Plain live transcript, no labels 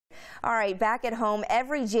All right, back at home,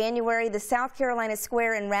 every January, the South Carolina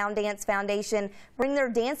Square and Round Dance Foundation bring their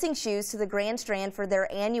dancing shoes to the Grand Strand for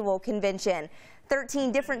their annual convention.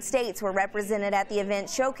 13 different states were represented at the event,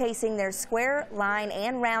 showcasing their square, line,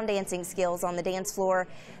 and round dancing skills on the dance floor.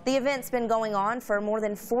 The event's been going on for more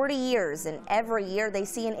than 40 years, and every year they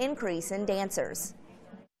see an increase in dancers.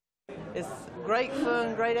 It's great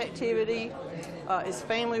fun, great activity. It's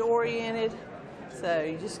family oriented, so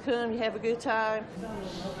you just come, you have a good time.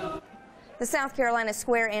 The South Carolina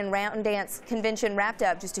Square and Round Dance Convention wrapped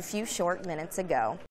up just a few short minutes ago.